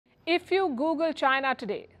If you Google China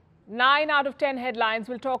today, 9 out of 10 headlines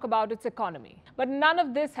will talk about its economy. But none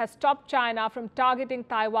of this has stopped China from targeting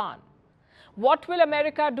Taiwan. What will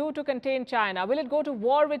America do to contain China? Will it go to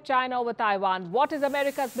war with China over Taiwan? What is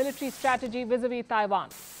America's military strategy vis-a-vis Taiwan?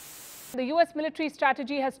 The US military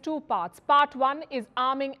strategy has two parts. Part one is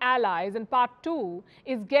arming allies and part two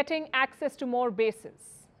is getting access to more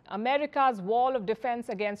bases. America's wall of defense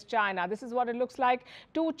against China. This is what it looks like.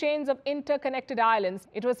 Two chains of interconnected islands.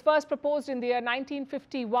 It was first proposed in the year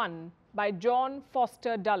 1951 by John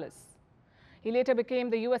Foster Dulles. He later became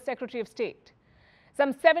the US Secretary of State.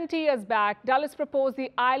 Some 70 years back, Dulles proposed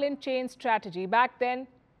the island chain strategy. Back then,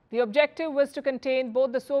 the objective was to contain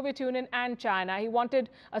both the Soviet Union and China. He wanted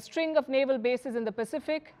a string of naval bases in the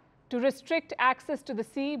Pacific to restrict access to the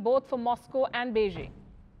sea, both for Moscow and Beijing.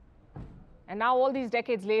 And now, all these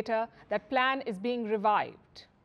decades later, that plan is being revived.